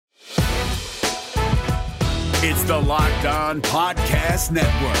It's the Locked On Podcast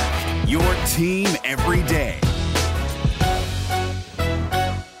Network, your team every day.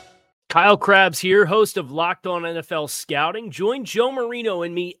 Kyle Krabs here, host of Locked On NFL Scouting. Join Joe Marino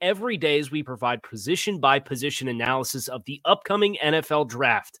and me every day as we provide position-by-position analysis of the upcoming NFL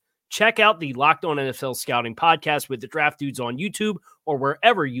Draft. Check out the Locked On NFL Scouting podcast with the Draft Dudes on YouTube or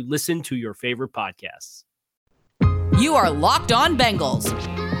wherever you listen to your favorite podcasts. You are Locked On Bengals,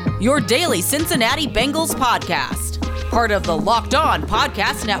 your daily Cincinnati Bengals podcast. Part of the Locked On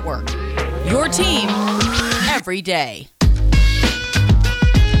Podcast Network, your team every day.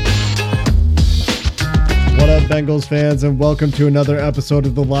 What up, Bengals fans, and welcome to another episode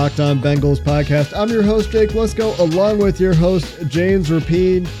of the Locked On Bengals podcast. I'm your host, Jake Lisco, along with your host, James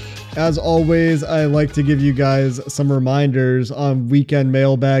Rapine. As always, I like to give you guys some reminders on weekend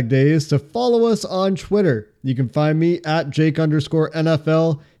mailbag days to follow us on Twitter. You can find me at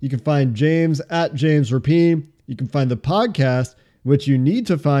Jake_NFL. You can find James at James Rapine. You can find the podcast, which you need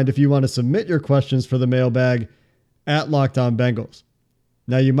to find if you want to submit your questions for the mailbag, at Locked On Bengals.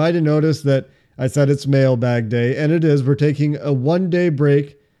 Now, you might have noticed that I said it's mailbag day, and it is. We're taking a one-day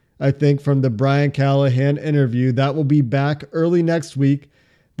break, I think, from the Brian Callahan interview. That will be back early next week,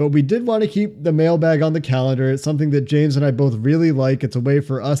 but we did want to keep the mailbag on the calendar. It's something that James and I both really like. It's a way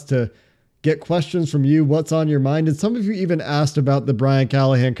for us to get questions from you, what's on your mind, and some of you even asked about the Brian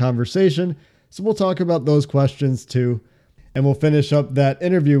Callahan conversation, so we'll talk about those questions too, and we'll finish up that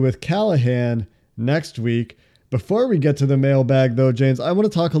interview with Callahan next week. Before we get to the mailbag, though, James, I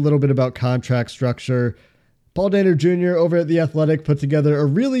want to talk a little bit about contract structure. Paul Dehner Jr. over at The Athletic put together a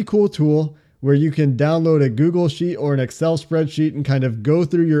really cool tool where you can download a Google Sheet or an Excel spreadsheet and kind of go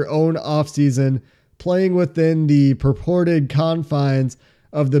through your own offseason, playing within the purported confines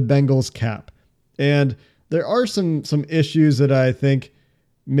of the Bengals cap. And there are some issues that I think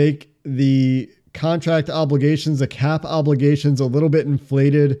make the contract obligations, the cap obligations, a little bit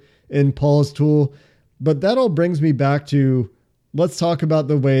inflated in Paul's tool. But that all brings me back to, let's talk about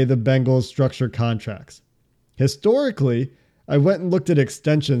the way the Bengals structure contracts. Historically, I went and looked at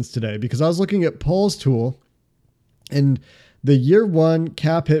extensions today because I was looking at Paul's tool, and the year one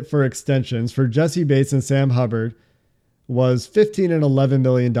cap hit for extensions for Jesse Bates and Sam Hubbard was $15 and $11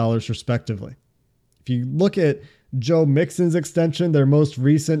 million respectively. If you look at Joe Mixon's extension, their most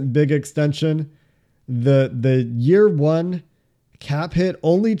recent big extension, the year one cap hit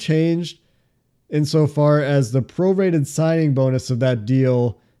only changed insofar as the prorated signing bonus of that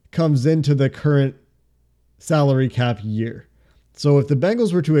deal comes into the current salary cap year. So if the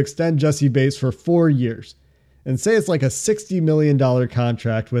Bengals were to extend Jesse Bates for 4 years and say it's like a $60 million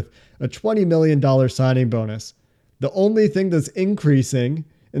contract with a $20 million signing bonus, the only thing that's increasing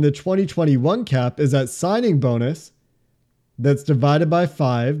in the 2021 cap is that signing bonus that's divided by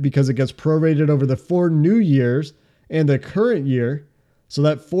 5 because it gets prorated over the 4 new years and the current year. So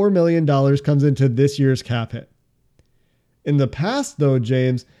that $4 million comes into this year's cap hit. In the past, though,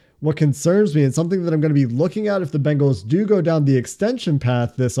 James, what concerns me and something that I'm going to be looking at if the Bengals do go down the extension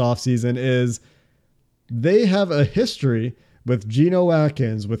path this offseason is they have a history with Geno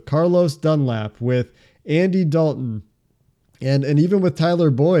Atkins, with Carlos Dunlap, with Andy Dalton, and even with Tyler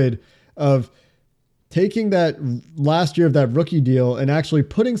Boyd of taking that last year of that rookie deal and actually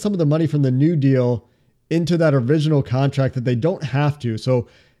putting some of the money from the new deal into that original contract that they don't have to. So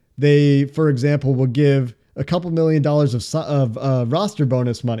they, for example, will give a couple $1 million of roster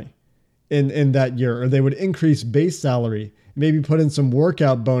bonus money in that year, or they would increase base salary, maybe put in some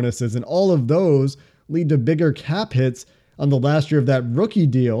workout bonuses, and all of those lead to bigger cap hits on the last year of that rookie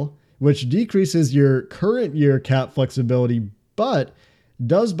deal, which decreases your current year cap flexibility, but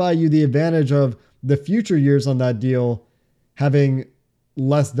does buy you the advantage of the future years on that deal having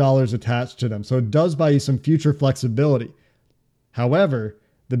less dollars attached to them. So it does buy you some future flexibility. However,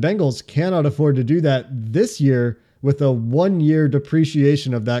 the Bengals cannot afford to do that this year with a 1-year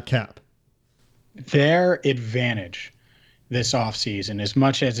depreciation of that cap. Their advantage this offseason, as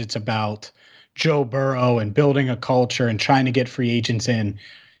much as it's about Joe Burrow and building a culture and trying to get free agents in,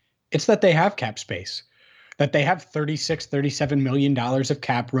 it's that they have cap space, that they have $37 million of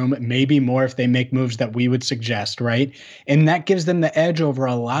cap room, maybe more if they make moves that we would suggest, right? And that gives them the edge over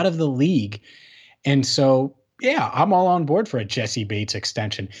a lot of the league. And so, yeah, I'm all on board for a Jesse Bates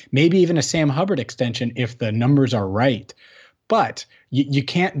extension, maybe even a Sam Hubbard extension if the numbers are right. But you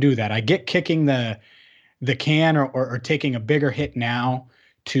can't do that. I get kicking the can or taking a bigger hit now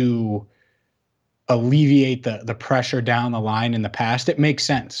to alleviate the pressure down the line in the past. It makes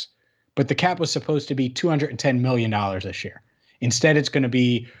sense. But the cap was supposed to be $210 million this year. Instead, it's going to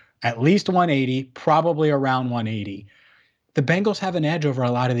be at least 180, probably around 180. the Bengals have an edge over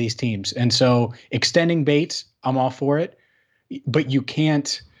a lot of these teams. And so extending Bates, I'm all for it, but you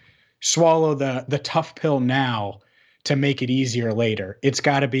can't swallow the tough pill now to make it easier later. It's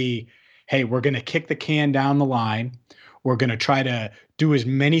got to be, hey, we're going to kick the can down the line. We're going to try to do as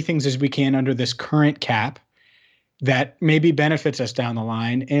many things as we can under this current cap that maybe benefits us down the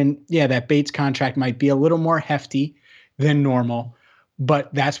line. And yeah, that Bates contract might be a little more hefty than normal,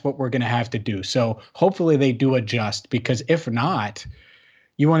 but that's what we're going to have to do. So hopefully they do adjust, because if not,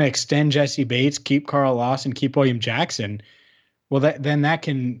 you want to extend Jesse Bates, keep Carl Lawson, keep William Jackson. Well, then that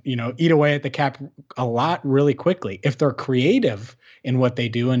can, eat away at the cap a lot really quickly. If they're creative in what they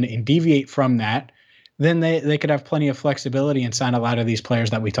do and deviate from that, then they could have plenty of flexibility and sign a lot of these players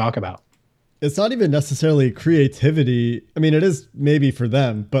that we talk about. It's not even necessarily creativity. I mean, it is maybe for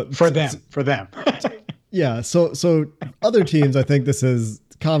them, but for them. Yeah. So other teams, I think this is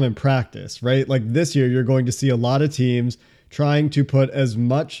common practice, right? Like this year, you're going to see a lot of teams trying to put as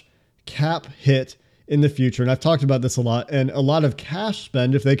much cap hit in the future. And I've talked about this a lot, and a lot of cash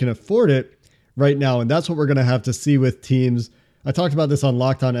spend if they can afford it right now. And that's what we're going to have to see with teams. I talked about this on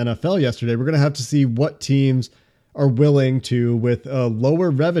Locked On NFL yesterday. We're going to have to see what teams are willing to, with a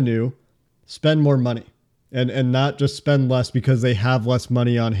lower revenue, spend more money and not just spend less because they have less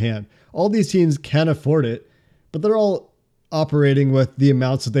money on hand. All these teams can afford it, but they're all operating with the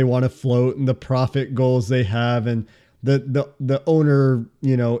amounts that they want to float and the profit goals they have and the owner,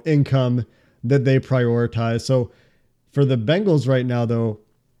 income that they prioritize. So for the Bengals right now, though,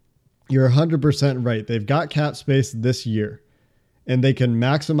 you're 100% right. They've got cap space this year, and they can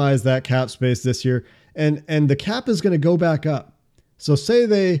maximize that cap space this year. And the cap is going to go back up. So say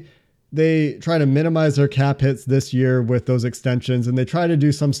they try to minimize their cap hits this year with those extensions, and they try to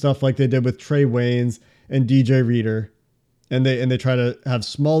do some stuff like they did with Trey Waynes and DJ Reader, and they try to have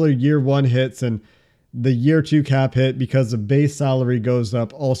smaller year one hits, and the year two cap hit, because the base salary goes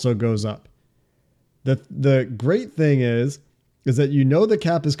up, also goes up. The great thing is that the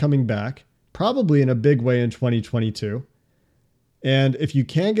cap is coming back, probably in a big way in 2022. And if you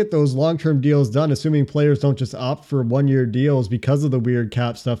can get those long-term deals done, assuming players don't just opt for one-year deals because of the weird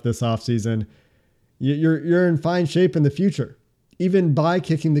cap stuff this offseason, you're in fine shape in the future, even by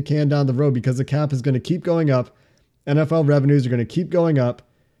kicking the can down the road, because the cap is going to keep going up. NFL revenues are going to keep going up.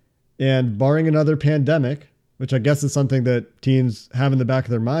 And barring another pandemic, which I guess is something that teams have in the back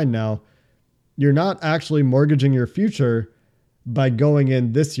of their mind now, you're not actually mortgaging your future by going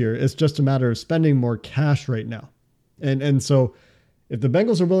in this year. It's just a matter of spending more cash right now. And so if the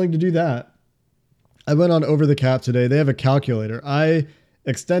Bengals are willing to do that, I went on Over the Cap today. They have a calculator. I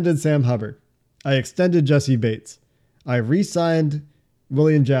extended Sam Hubbard. I extended Jesse Bates. I re-signed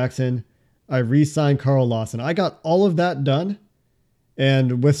William Jackson. I re-signed Carl Lawson. I got all of that done.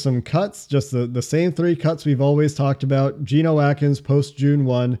 And with some cuts, just the same three cuts we've always talked about: Geno Atkins post June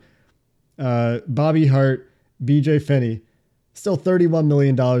 1, Bobby Hart, BJ Finney, still $31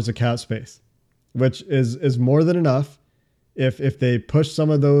 million of cap space, which is more than enough if they push some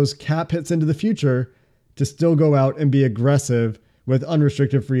of those cap hits into the future to still go out and be aggressive with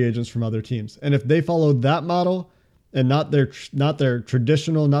unrestricted free agents from other teams. And if they follow that model and not their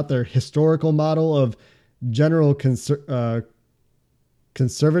traditional, not their historical model of general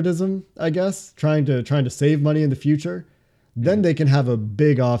conservatism, I guess, trying to save money in the future, then they can have a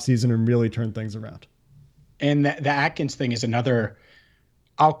big offseason and really turn things around. And the Atkins thing is another,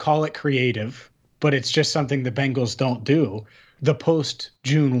 I'll call it creative, but it's just something the Bengals don't do. The post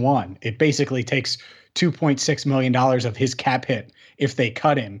June 1, it basically takes $2.6 million of his cap hit if they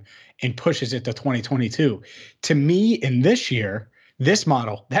cut him and pushes it to 2022. To me, in this year, this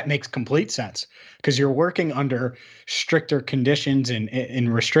model, that makes complete sense, because you're working under stricter conditions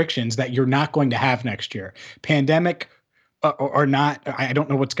and restrictions that you're not going to have next year. Pandemic or not, I don't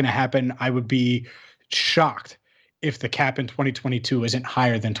know what's going to happen. I would be shocked if the cap in 2022 isn't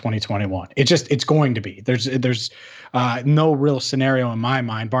higher than 2021. It's going to be. There's no real scenario in my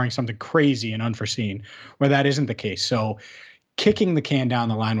mind, barring something crazy and unforeseen, where that isn't the case. So kicking the can down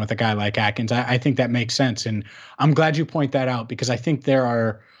the line with a guy like Atkins, I think that makes sense. And I'm glad you point that out, because I think there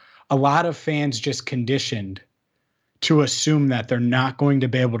are a lot of fans just conditioned to assume that they're not going to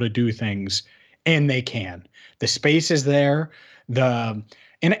be able to do things, and they can. The space is there.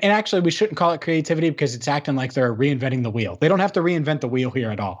 And actually, we shouldn't call it creativity, because it's acting like they're reinventing the wheel. They don't have to reinvent the wheel here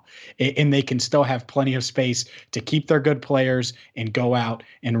at all. And they can still have plenty of space to keep their good players and go out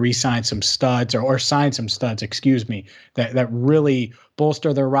and re-sign some studs or sign some studs, that really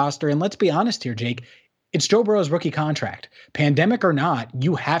bolster their roster. And let's be honest here, Jake, it's Joe Burrow's rookie contract. Pandemic or not,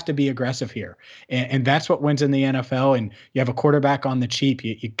 you have to be aggressive here. And that's what wins in the NFL. And you have a quarterback on the cheap.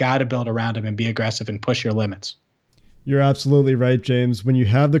 You got to build around him and be aggressive and push your limits. You're absolutely right, James. When you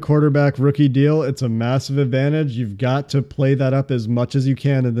have the quarterback rookie deal, it's a massive advantage. You've got to play that up as much as you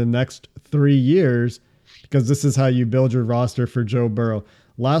can in the next 3 years, because this is how you build your roster for Joe Burrow.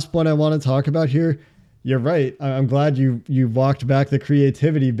 Last point I want to talk about here. You're right. I'm glad you walked back the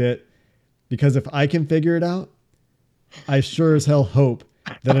creativity bit, because if I can figure it out, I sure as hell hope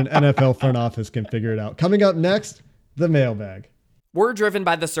that an NFL front office can figure it out. Coming up next, the mailbag. We're driven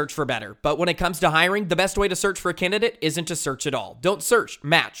by the search for better, but when it comes to hiring, the best way to search for a candidate isn't to search at all. Don't search,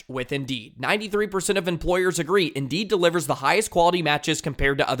 match with Indeed. 93% of employers agree Indeed delivers the highest quality matches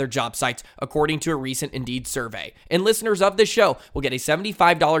compared to other job sites, according to a recent Indeed survey. And listeners of this show will get a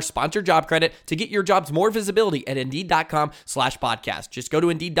 $75 sponsored job credit to get your jobs more visibility at Indeed.com/podcast. Just go to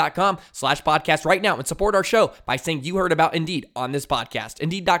Indeed.com/podcast right now and support our show by saying you heard about Indeed on this podcast.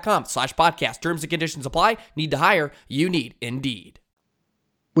 Indeed.com/podcast. Terms and conditions apply. Need to hire? You need Indeed.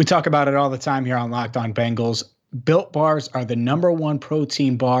 We talk about it all the time here on Locked On Bengals. Built Bars are the #1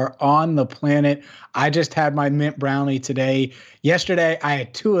 protein bar on the planet. I just had my mint brownie today. Yesterday, I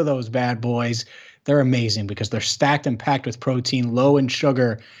had 2 of those bad boys. They're amazing because they're stacked and packed with protein, low in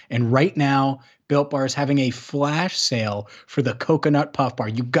sugar. And right now, Built Bar is having a flash sale for the Coconut Puff Bar.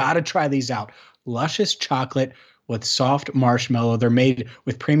 You got to try these out. Luscious chocolate with soft marshmallow. They're made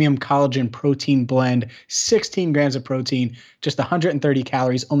with premium collagen protein blend, 16 grams of protein, just 130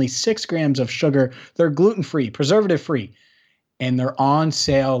 calories, only 6 grams of sugar. They're gluten-free, preservative-free, and they're on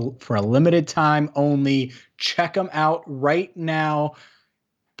sale for a limited time only. Check them out right now,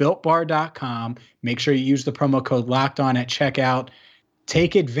 BuiltBar.com. Make sure you use the promo code LOCKEDON at checkout.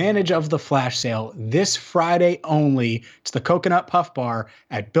 Take advantage of the flash sale this Friday only. It's the Coconut Puff Bar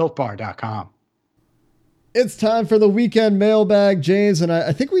at BuiltBar.com. It's time for the weekend mailbag, James, and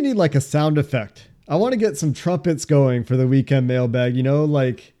I think we need like a sound effect. I want to get some trumpets going for the weekend mailbag,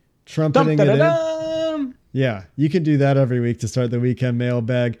 like trumpeting it in. Yeah, you can do that every week to start the weekend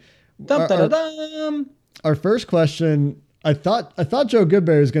mailbag. Our first question, I thought Joe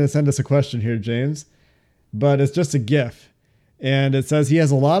Goodberry was going to send us a question here, James, but it's just a GIF. And it says he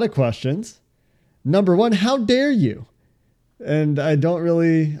has a lot of questions. Number 1, how dare you? And I don't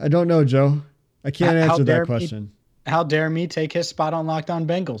know, Joe. I can't answer that question. How dare me take his spot on Locked On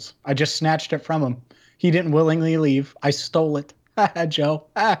Bengals? I just snatched it from him. He didn't willingly leave. I stole it. Joe.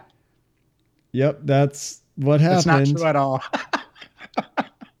 Yep, that's what happened. That's not true at all.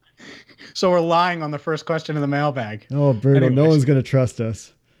 So we're lying on the first question of the mailbag. Oh, Bruno, no one's going to trust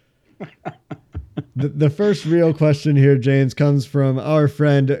us. The first real question here, James, comes from our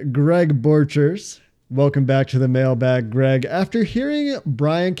friend Greg Borchers. Welcome back to the mailbag, Greg. After hearing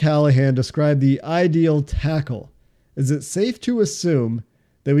Brian Callahan describe the ideal tackle, is it safe to assume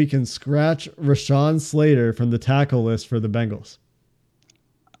that we can scratch Rashawn Slater from the tackle list for the Bengals?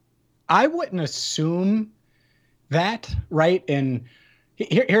 I wouldn't assume that, right? And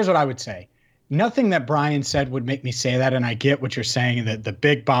here's what I would say. Nothing that Brian said would make me say that, and I get what you're saying, that the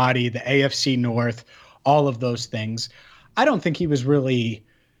big body, the AFC North, all of those things. I don't think he was really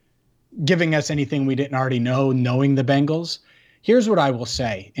giving us anything we didn't already know, knowing the Bengals. Here's what I will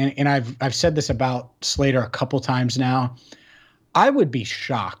say, and I've said this about Slater a couple times now. I would be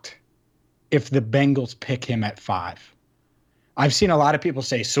shocked if the Bengals pick him at 5. I've seen a lot of people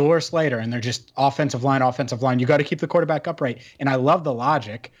say Sewell or Slater, and they're just offensive line. You got to keep the quarterback upright. And I love the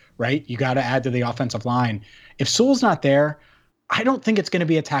logic, right? You got to add to the offensive line. If Sewell's not there, I don't think it's going to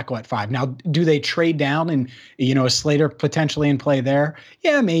be a tackle at 5. Now, do they trade down and, is Slater potentially in play there?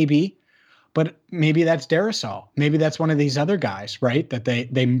 Yeah, maybe. But maybe that's Darrisaw. Maybe that's one of these other guys, right, that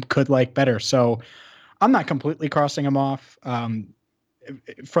they could like better. So I'm not completely crossing him off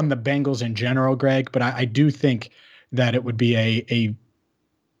from the Bengals in general, Greg, but I do think that it would be a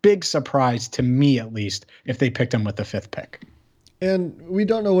big surprise, to me at least, if they picked him with the 5th pick. And we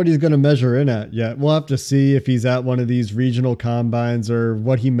don't know what he's going to measure in at yet. We'll have to see if he's at one of these regional combines or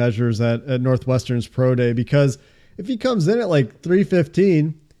what he measures at Northwestern's Pro Day, because if he comes in at like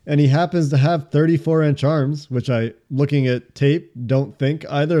 315 and he happens to have 34-inch arms, which I, looking at tape, don't think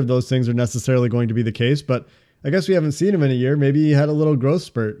either of those things are necessarily going to be the case, but I guess we haven't seen him in a year. Maybe he had a little growth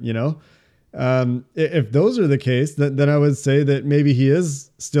spurt, If those are the case, then I would say that maybe he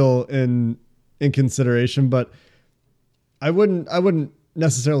is still in consideration, but I wouldn't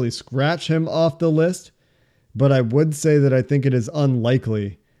necessarily scratch him off the list, but I would say that I think it is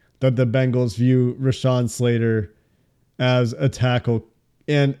unlikely that the Bengals view Rashawn Slater as a tackle.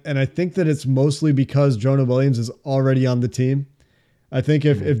 And I think that it's mostly because Jonah Williams is already on the team. I think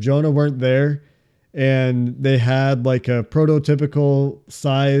if Jonah weren't there and they had like a prototypical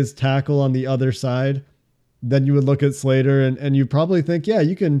size tackle on the other side, then you would look at Slater and you probably think, yeah,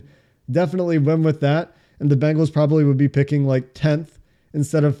 you can definitely win with that. and the Bengals probably would be picking like 10th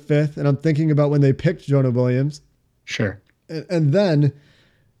instead of 5th. And I'm thinking about when they picked Jonah Williams. Sure. And then,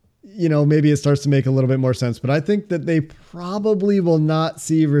 maybe it starts to make a little bit more sense. But I think that they probably will not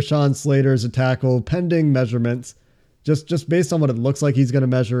see Rashawn Slater as a tackle pending measurements, just based on what it looks like he's going to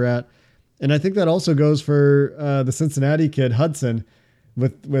measure at. And I think that also goes for the Cincinnati kid, Hudson,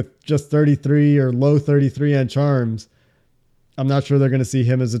 with just 33 or low 33 inch arms. I'm not sure they're going to see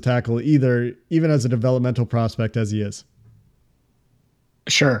him as a tackle either, even as a developmental prospect as he is.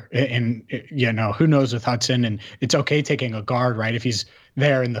 Sure. And, who knows with Hudson, and it's okay taking a guard, right? If he's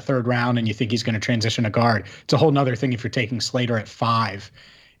there in the third round and you think he's going to transition to guard, it's a whole nother thing. If you're taking Slater at 5,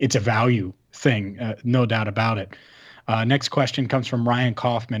 it's a value thing. No doubt about it. Next question comes from Ryan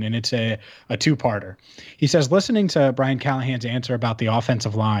Kaufman, and it's a two-parter. He says, listening to Brian Callahan's answer about the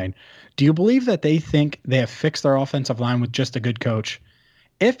offensive line, do you believe that they think they have fixed their offensive line with just a good coach?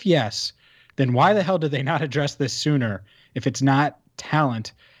 If yes, then why the hell did they not address this sooner? If it's not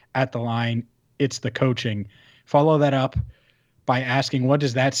talent at the line, it's the coaching. Follow that up by asking, what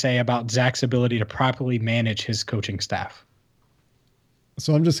does that say about Zach's ability to properly manage his coaching staff?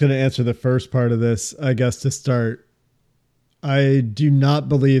 So I'm just going to answer the first part of this, I guess, to start. I do not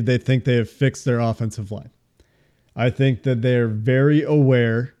believe they think they have fixed their offensive line. I think that they're very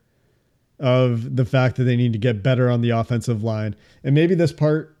aware of the fact that they need to get better on the offensive line. And maybe this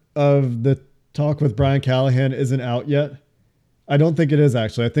part of the talk with Brian Callahan isn't out yet. I don't think it is,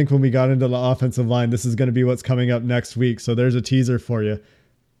 actually. I think when we got into the offensive line, this is going to be what's coming up next week. So there's a teaser for you.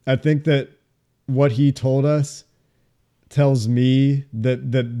 I think that what he told us tells me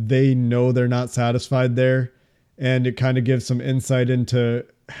that they know they're not satisfied there. And it kind of gives some insight into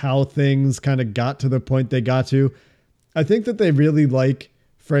how things kind of got to the point they got to. I think that they really like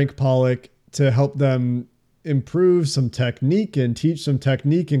Frank Pollock to help them improve some technique and teach some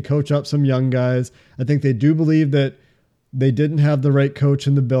technique and coach up some young guys. I think they do believe that they didn't have the right coach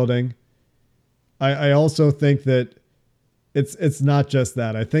in the building. I also think that it's not just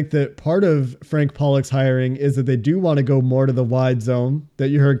that. I think that part of Frank Pollock's hiring is that they do want to go more to the wide zone that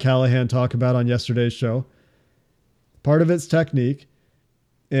you heard Callahan talk about on yesterday's show. Part of it's technique,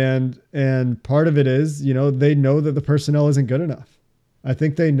 and part of it is, they know that the personnel isn't good enough. I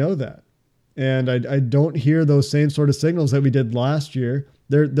think they know that. And I don't hear those same sort of signals that we did last year.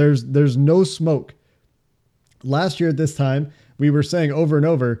 There's no smoke. Last year at this time, we were saying over and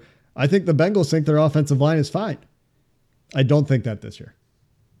over, I think the Bengals think their offensive line is fine. I don't think that this year.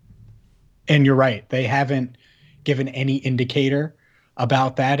 And you're right. They haven't given any indicator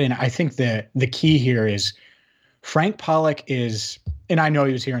about that. And I think the key here is Frank Pollock is, and I know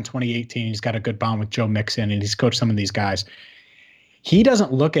he was here in 2018. He's got a good bond with Joe Mixon, and he's coached some of these guys. He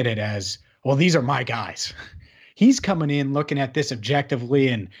doesn't look at it as, well, these are my guys. He's coming in looking at this objectively,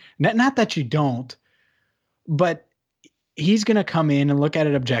 and not that you don't, but he's going to come in and look at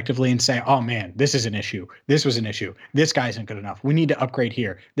it objectively and say, oh man, this is an issue. This was an issue. This guy isn't good enough. We need to upgrade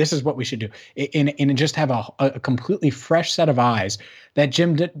here. This is what we should do. And just have a completely fresh set of eyes that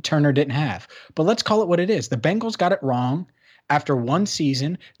Jim Turner didn't have. But let's call it what it is. The Bengals got it wrong. After one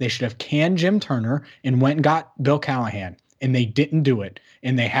season, they should have canned Jim Turner and went and got Bill Callahan. And they didn't do it.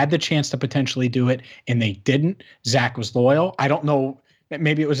 And they had the chance to potentially do it, and they didn't. Zach was loyal. I don't know.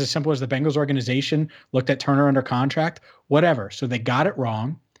 Maybe it was as simple as the Bengals organization looked at Turner under contract, whatever. So they got it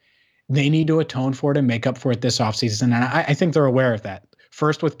wrong. They need to atone for it and make up for it this offseason. And I think they're aware of that.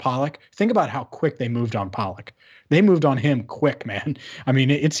 First with Pollock, think about how quick they moved on Pollock. They moved on him quick, man. I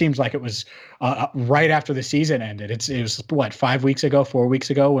mean, it seems like it was right after the season ended. It was what, 4 weeks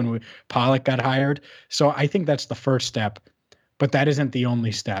ago when Pollock got hired. So I think that's the first step. But that isn't the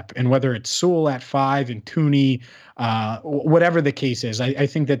only step. And whether it's Sewell at 5 and Tooney, whatever the case is, I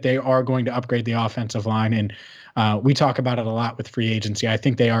think that they are going to upgrade the offensive line. And we talk about it a lot with free agency. I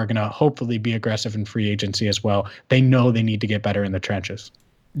think they are going to hopefully be aggressive in free agency as well. They know they need to get better in the trenches.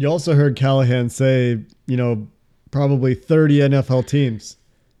 You also heard Callahan say, probably 30 NFL teams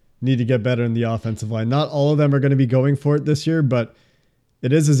need to get better in the offensive line. Not all of them are going to be going for it this year, but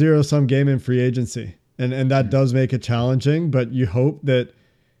it is a zero-sum game in free agency. And that does make it challenging, but you hope that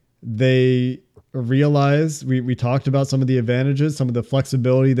they realize, we talked about some of the advantages, some of the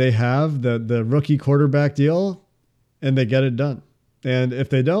flexibility they have, the rookie quarterback deal, and they get it done. And if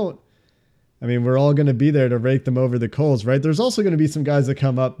they don't, I mean, we're all going to be there to rake them over the coals, right? There's also going to be some guys that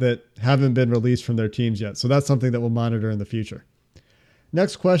come up that haven't been released from their teams yet. So that's something that we'll monitor in the future.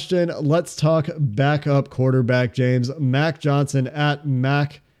 Next question. Let's talk backup quarterback, James. Mac Johnson at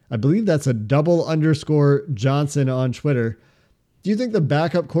Mac. I believe that's a _ Johnson on Twitter. Do you think the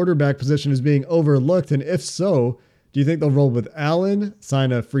backup quarterback position is being overlooked? And if so, do you think they'll roll with Allen,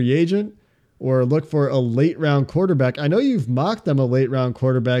 sign a free agent, or look for a late round quarterback. I know you've mocked them a late round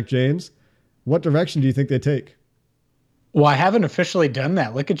quarterback, James. What direction do you think they take? Well, I haven't officially done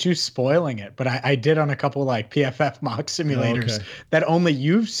that. Look at you spoiling it. But I did on a couple like PFF mock simulators that only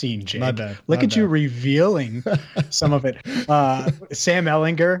you've seen, Jake. My bad. Look at you revealing some of it. Sam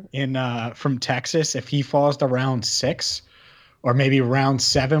Ehlinger from Texas, if he falls to round 6 or maybe round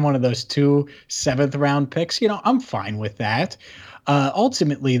 7, one of those 2 7th-round picks, I'm fine with that.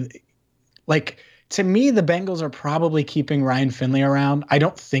 Ultimately, to me, the Bengals are probably keeping Ryan Finley around. I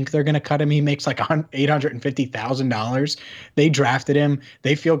don't think they're going to cut him. He makes like $850,000. They drafted him.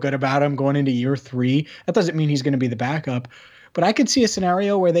 They feel good about him going into year 3. That doesn't mean he's going to be the backup. But I could see a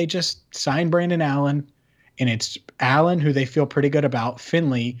scenario where they just sign Brandon Allen, and it's Allen, who they feel pretty good about,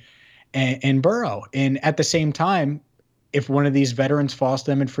 Finley, and Burrow. And at the same time, if one of these veterans falls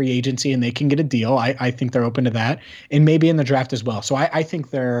to them in free agency and they can get a deal, I think they're open to that, and maybe in the draft as well. So I think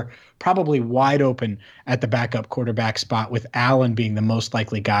they're probably wide open at the backup quarterback spot, with Allen being the most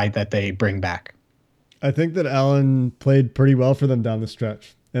likely guy that they bring back. I think that Allen played pretty well for them down the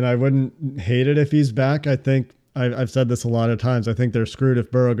stretch, and I wouldn't hate it if he's back. I think I've said this a lot of times. I think they're screwed if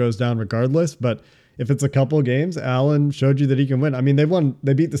Burrow goes down regardless, but if it's a couple games, Allen showed you that he can win. I mean, they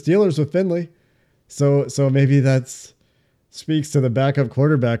beat the Steelers with Finley. So maybe that's speaks to the backup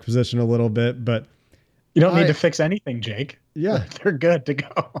quarterback position a little bit, but you don't need to fix anything, Jake. Yeah. They're good to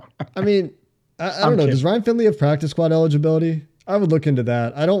go. I mean, I don't know. Does Ryan Finley have practice squad eligibility? I would look into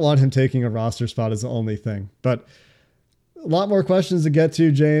that. I don't want him taking a roster spot as the only thing, but a lot more questions to get to,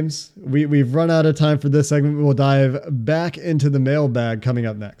 James. We've run out of time for this segment. We'll dive back into the mailbag coming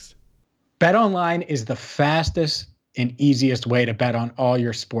up next. BetOnline is the fastest and easiest way to bet on all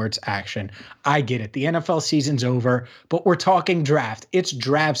your sports action. I get it. The NFL season's over, but we're talking draft. It's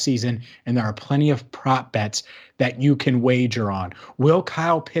draft season, and there are plenty of prop bets that you can wager on. Will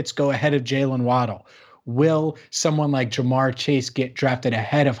Kyle Pitts go ahead of Jalen Waddle? Will someone like Jamar Chase get drafted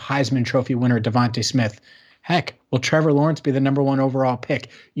ahead of Heisman Trophy winner Devontae Smith? Heck, will Trevor Lawrence be the number 1 overall pick?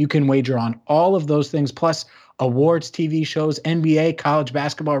 You can wager on all of those things, plus awards, TV shows, NBA, college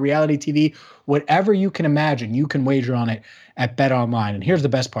basketball, reality TV, whatever you can imagine, you can wager on it at BetOnline. And here's the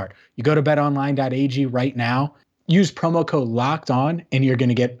best part. You go to betonline.ag right now, use promo code LOCKEDON, and you're going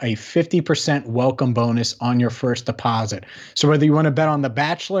to get a 50% welcome bonus on your first deposit. So whether you want to bet on The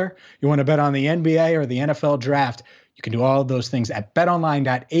Bachelor, you want to bet on the NBA or the NFL draft, you can do all of those things at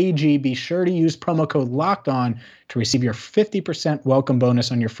betonline.ag. Be sure to use promo code LOCKEDON to receive your 50% welcome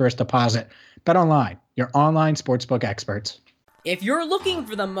bonus on your first deposit. BetOnline, your online sportsbook experts. If you're looking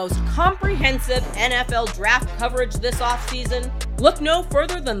for the most comprehensive NFL draft coverage this offseason, look no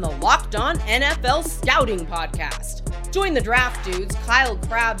further than the Locked On NFL Scouting Podcast. Join the draft dudes, Kyle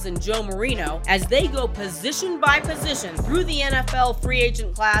Krabs and Joe Marino, as they go position by position through the NFL free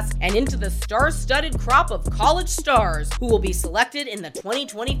agent class and into the star-studded crop of college stars who will be selected in the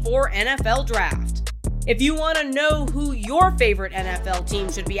 2024 NFL Draft. If you want to know who your favorite NFL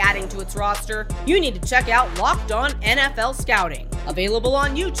team should be adding to its roster, you need to check out Locked On NFL Scouting, available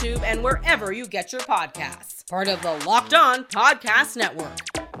on YouTube and wherever you get your podcasts. Part of the Locked On Podcast Network,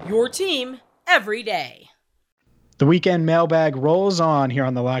 your team every day. The weekend mailbag rolls on here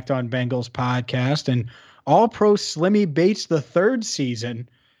on the Locked On Bengals podcast, and All-Pro Slimmy Bates III season.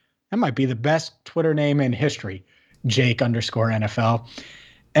 That might be the best Twitter name in history, Jake_NFL.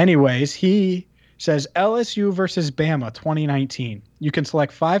 Anyways, he says LSU versus Bama 2019. You can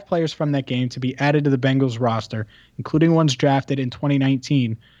select 5 players from that game to be added to the Bengals roster, including ones drafted in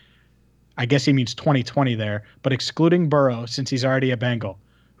 2019. I guess he means 2020 there, but excluding Burrow since he's already a Bengal.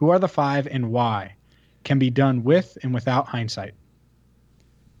 Who are the 5 and why? Can be done with and without hindsight.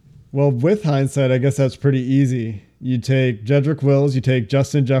 Well, with hindsight, I guess that's pretty easy. You take Jedrick Wills, you take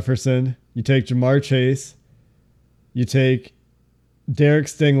Justin Jefferson, you take Jamar Chase, you take Derek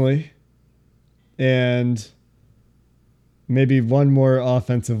Stingley, and maybe one more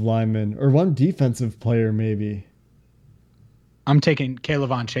offensive lineman or one defensive player, maybe. I'm taking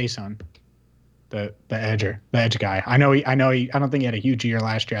Kayvon Chason, the edge guy. I don't think he had a huge year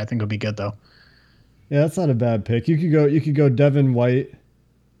last year. I think he'll be good though. Yeah, that's not a bad pick. You could go Devin White.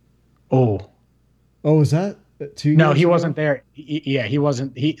 Oh, was that 2 years No, he ago? wasn't there. He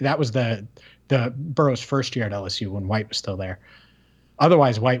wasn't. That was the Burrow's first year at LSU when White was still there.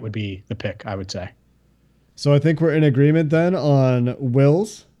 Otherwise, White would be the pick, I would say. So I think we're in agreement then on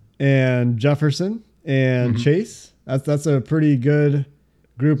Wills and Jefferson and Chase. That's a pretty good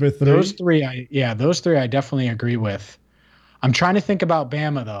group of 3. Those three I definitely agree with. I'm trying to think about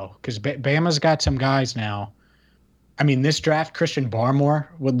Bama though, because Bama's got some guys now. I mean, this draft, Christian Barmore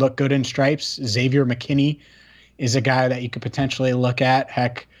would look good in stripes. Xavier McKinney is a guy that you could potentially look at.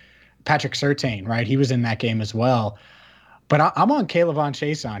 Heck, Patrick Surtain, right? He was in that game as well. But I'm on K'Lavon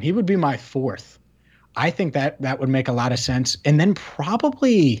Chaisson. He would be my fourth. I think that would make a lot of sense. And then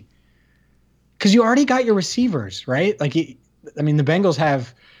probably because you already got your receivers, right? Like, the Bengals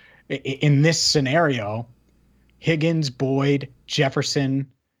have, in this scenario, Higgins, Boyd, Jefferson,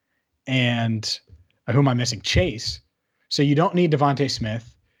 and who am I missing? Chase. So you don't need Devontae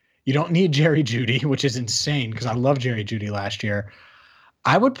Smith. You don't need Jerry Jeudy, which is insane because I love Jerry Jeudy last year.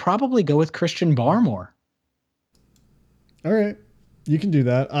 I would probably go with Christian Barmore. All right. You can do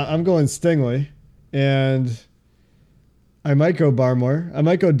that. I'm going Stingley, and I might go Barmore. I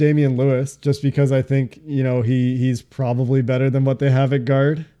might go Damian Lewis just because I think, he's probably better than what they have at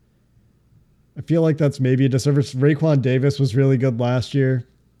guard. I feel like that's maybe a disservice. Raekwon Davis was really good last year,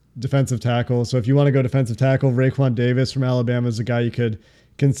 defensive tackle. So if you want to go defensive tackle, Raekwon Davis from Alabama is a guy you could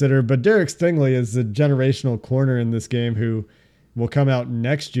consider. But Derek Stingley is a generational corner in this game who will come out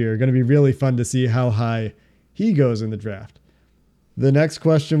next year. Going to be really fun to see how high he goes in the draft. The next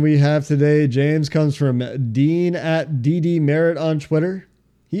question we have today, James, comes from Dean at DD Merritt on Twitter.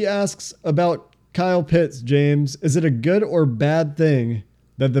 He asks about Kyle Pitts. James, is it a good or bad thing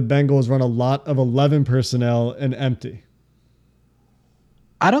that the Bengals run a lot of 11 personnel and empty?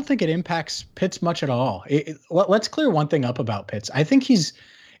 I don't think it impacts Pitts much at all. Let's clear one thing up about Pitts. I think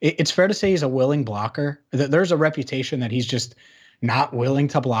it's fair to say he's a willing blocker. There's a reputation that he's just not willing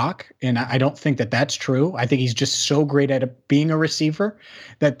to block. And I don't think that that's true. I think he's just so great at being a receiver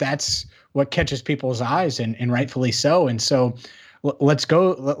that's what catches people's eyes, and rightfully so. And so let's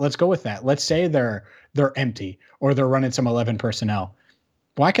go with that. Let's say they're empty or they're running some 11 personnel.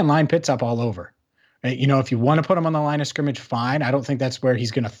 Well, I can line Pitts up all over. If you want to put him on the line of scrimmage, fine. I don't think that's where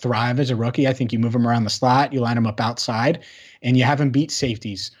he's going to thrive as a rookie. I think you move him around the slot, you line him up outside, and you have him beat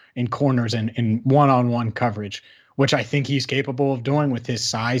safeties and corners and in one-on-one coverage, which I think he's capable of doing with his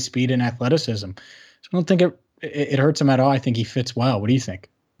size, speed, and athleticism. So I don't think it hurts him at all. I think he fits well. What do you think?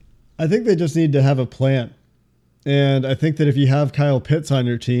 I think they just need to have a plan. And I think that if you have Kyle Pitts on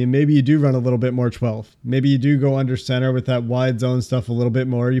your team, maybe you do run a little bit more 12. Maybe you do go under center with that wide zone stuff a little bit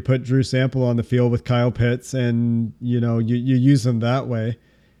more. You put Drew Sample on the field with Kyle Pitts and, you use them that way.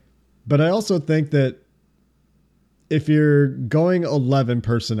 But I also think that if you're going 11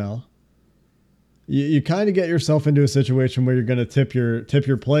 personnel, you kind of get yourself into a situation where you're going to tip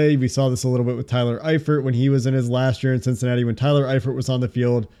your play. We saw this a little bit with Tyler Eifert when he was in his last year in Cincinnati. When Tyler Eifert was on the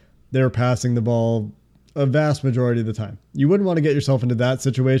field, they were passing the ball a vast majority of the time. You wouldn't want to get yourself into that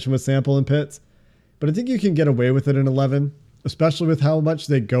situation with Sample and Pitts, but I think you can get away with it in 11, especially with how much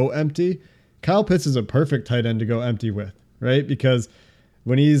they go empty. Kyle Pitts is a perfect tight end to go empty with, right? Because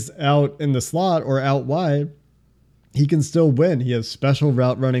when he's out in the slot or out wide, he can still win. He has special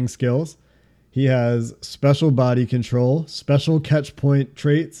route running skills. He has special body control, special catch point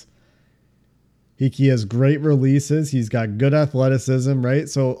traits. He has great releases. He's got good athleticism, right?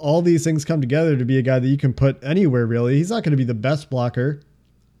 So all these things come together to be a guy that you can put anywhere, really. He's not going to be the best blocker.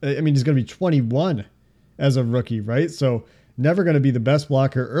 He's going to be 21 as a rookie, right? So never going to be the best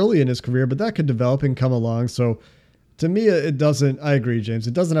blocker early in his career, but that could develop and come along. So to me, it doesn't, I agree, James.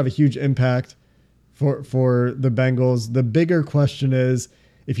 It doesn't have a huge impact for the Bengals. The bigger question is,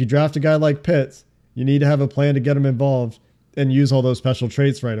 if you draft a guy like Pitts, you need to have a plan to get him involved and use all those special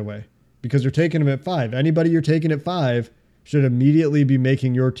traits right away. Because you're taking him at 5. Anybody you're taking at 5 should immediately be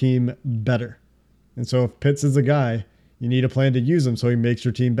making your team better. And so if Pitts is a guy, you need a plan to use him so he makes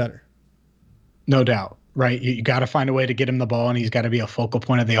your team better. No doubt, right? You got to find a way to get him the ball, and he's got to be a focal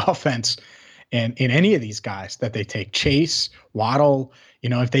point of the offense. And in any of these guys that they take, Chase, Waddle,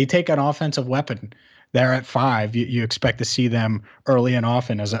 if they take an offensive weapon, they're at 5. You expect to see them early and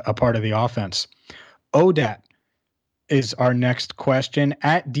often as a part of the offense. Odat is our next question.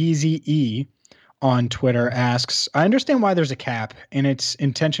 At DZE on Twitter asks, I understand why there's a cap and its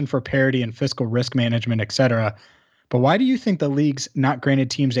intention for parity and fiscal risk management, etc. But why do you think the league's not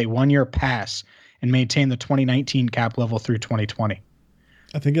granted teams a 1-year pass and maintain the 2019 cap level through 2020?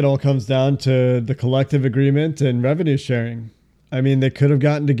 I think it all comes down to the collective agreement and revenue sharing. They could have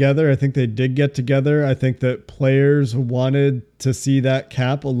gotten together. I think they did get together. I think that players wanted to see that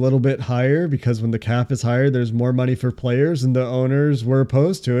cap a little bit higher because when the cap is higher, there's more money for players, and the owners were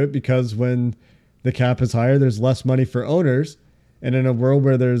opposed to it because when the cap is higher, there's less money for owners. And in a world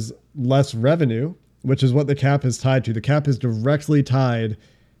where there's less revenue, which is what the cap is tied to, the cap is directly tied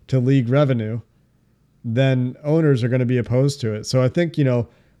to league revenue, then owners are going to be opposed to it. So I think,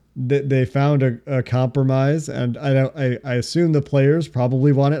 they found a compromise, and I assume the players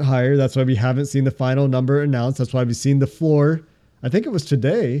probably want it higher. That's why we haven't seen the final number announced. That's why we've seen the floor. I think it was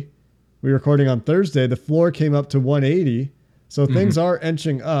today. We were recording on Thursday. The floor came up to 180. So things are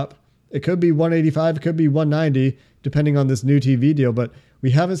inching up. It could be 185, it could be 190, depending on this new TV deal, but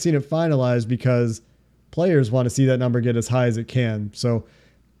we haven't seen it finalized because players want to see that number get as high as it can. So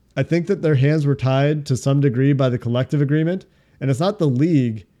I think that their hands were tied to some degree by the collective agreement, and it's not the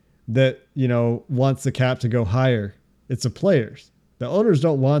league that, wants the cap to go higher. It's the players. The owners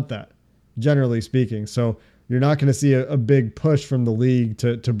don't want that, generally speaking. So you're not going to see a big push from the league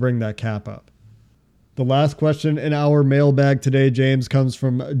to bring that cap up. The last question in our mailbag today, James, comes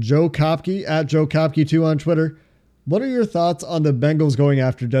from Joe Kopke at Joe Kopke2 on Twitter. What are your thoughts on the Bengals going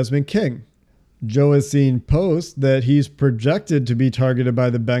after Desmond King? Joe has seen posts that he's projected to be targeted by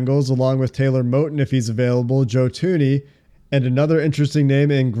the Bengals, along with Taylor Moton if he's available, Joe Tooney, and another interesting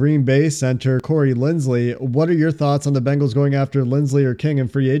name in Green Bay center, Corey Linsley. What are your thoughts on the Bengals going after Linsley or King in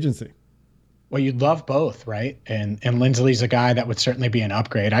free agency? Well, you'd love both, right? And Linsley's a guy that would certainly be an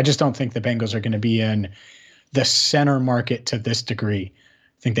upgrade. I just don't think the Bengals are going to be in the center market to this degree.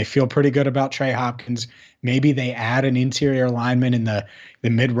 I think they feel pretty good about Trey Hopkins. Maybe they add an interior lineman in the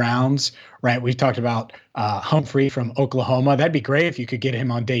mid rounds, right? We've talked about Humphrey from Oklahoma. That'd be great if you could get him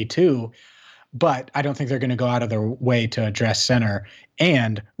on day 2, but I don't think they're going to go out of their way to address center.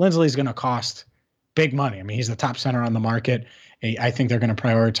 And Linsley's going to cost big money. I mean, he's the top center on the market. I think they're going to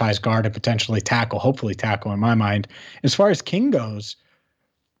prioritize guard and potentially tackle, hopefully tackle in my mind. As far as King goes,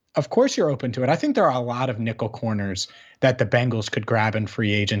 of course you're open to it. I think there are a lot of nickel corners that the Bengals could grab in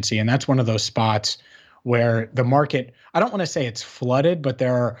free agency, and that's one of those spots where the market, I don't want to say it's flooded, but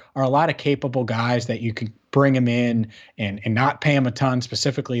there are a lot of capable guys that you can bring them in and not pay them a ton,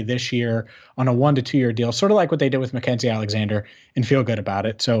 specifically this year on a 1 to 2 year deal, sort of like what they did with Mackenzie Alexander, and feel good about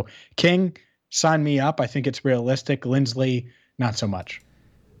it. So King, sign me up. I think it's realistic. Linsley, not so much.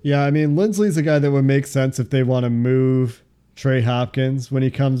 Yeah, I mean, Linsley's a guy that would make sense if they want to move Trey Hopkins when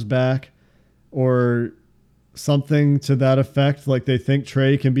he comes back, or something to that effect. Like they think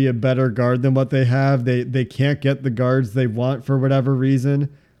Trey can be a better guard than what they have. They can't get the guards they want for whatever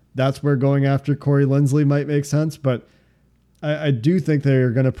reason. That's where going after Corey Linsley might make sense. But I do think they're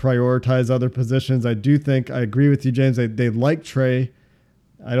going to prioritize other positions. I agree with you, James. They like Trey.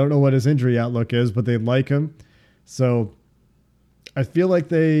 I don't know what his injury outlook is, but they like him. So I feel like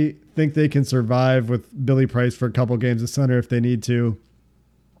they think they can survive with Billy Price for a couple games at center if they need to.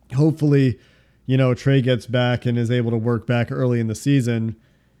 Hopefully, Trey gets back and is able to work back early in the season.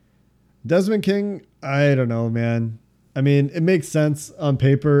 Desmond King, I don't know, man. I mean, it makes sense on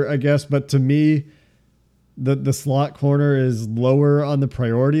paper, I guess, but to me, the slot corner is lower on the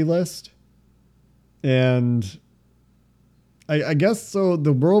priority list. And I guess so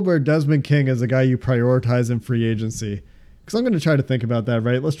the world where Desmond King is a guy you prioritize in free agency, because I'm going to try to think about that,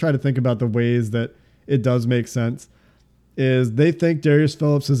 right? Let's try to think about the ways that it does make sense. Is they think Darius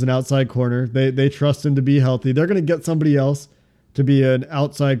Phillips is an outside corner. They trust him to be healthy. They're going to get somebody else to be an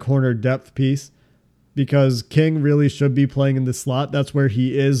outside corner depth piece because King really should be playing in the slot. That's where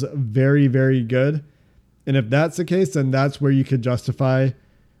he is very, very good. And if that's the case, then that's where you could justify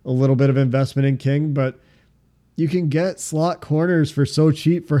a little bit of investment in King. But you can get slot corners for so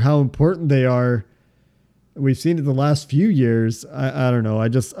cheap for how important they are. We've seen it the last few years. I don't know.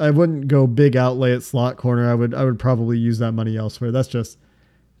 I wouldn't go big outlay at slot corner. I would probably use that money elsewhere. That's just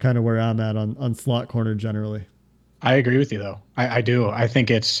kind of where I'm at on slot corner generally. I agree with you though. I do. I think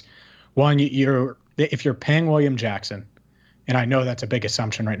it's one, if you're paying William Jackson, and I know that's a big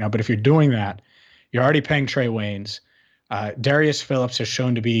assumption right now, but if you're doing that, you're already paying Trey Waynes. Darius Phillips has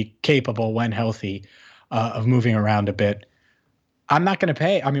shown to be capable when healthy of moving around a bit. I'm not going to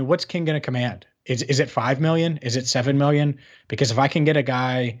pay. I mean, what's King going to command? Is it $5 million? Is it $7 million? Because if I can get a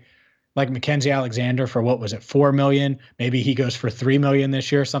guy like Mackenzie Alexander for what was it, $4 million, maybe he goes for $3 million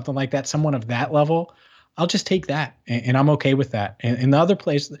this year, something like that, someone of that level, I'll just take that. And I'm okay with that. And the other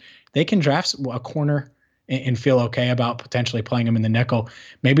place, they can draft a corner and feel okay about potentially playing him in the nickel.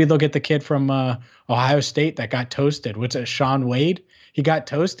 Maybe they'll get the kid from Ohio State that got toasted. What's it, Sean Wade? He got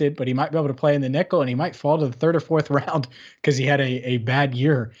toasted, but he might be able to play in the nickel, and he might fall to the 3rd or 4th round because he had a bad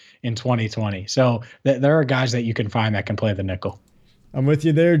year in 2020. So there are guys that you can find that can play the nickel. I'm with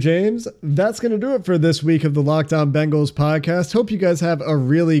you there, James. That's going to do it for this week of the Locked On Bengals podcast. Hope you guys have a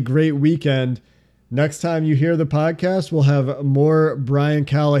really great weekend. Next time you hear the podcast, we'll have more Brian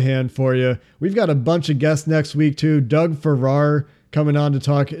Callahan for you. We've got a bunch of guests next week too. Doug Farrar coming on to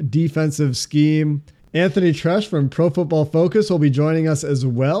talk defensive scheme. Anthony Tresh from Pro Football Focus will be joining us as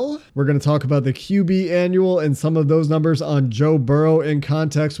well. We're going to talk about the QB annual and some of those numbers on Joe Burrow in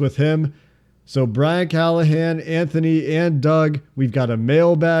context with him. So Brian Callahan, Anthony, and Doug, we've got a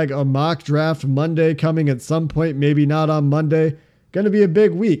mailbag, a mock draft Monday coming at some point, maybe not on Monday. Going to be a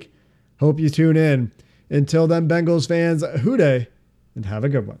big week. Hope you tune in. Until then, Bengals fans, hoo-day, and have a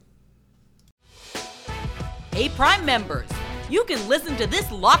good one. Hey, Prime members, you can listen to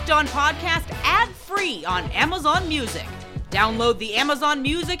this Locked On podcast ad-free on Amazon Music. Download the Amazon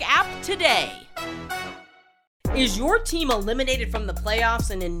Music app today. Is your team eliminated from the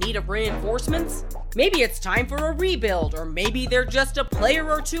playoffs and in need of reinforcements? Maybe it's time for a rebuild, or maybe they're just a player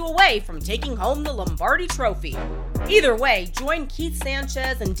or two away from taking home the Lombardi Trophy. Either way, join Keith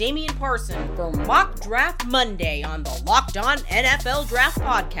Sanchez and Damian Parson for Mock Draft Monday on the Locked On NFL Draft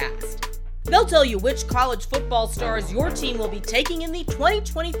Podcast. They'll tell you which college football stars your team will be taking in the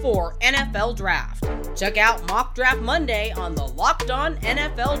 2024 NFL Draft. Check out Mock Draft Monday on the Locked On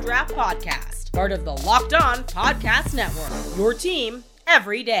NFL Draft Podcast, part of the Locked On Podcast Network. Your team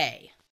every day.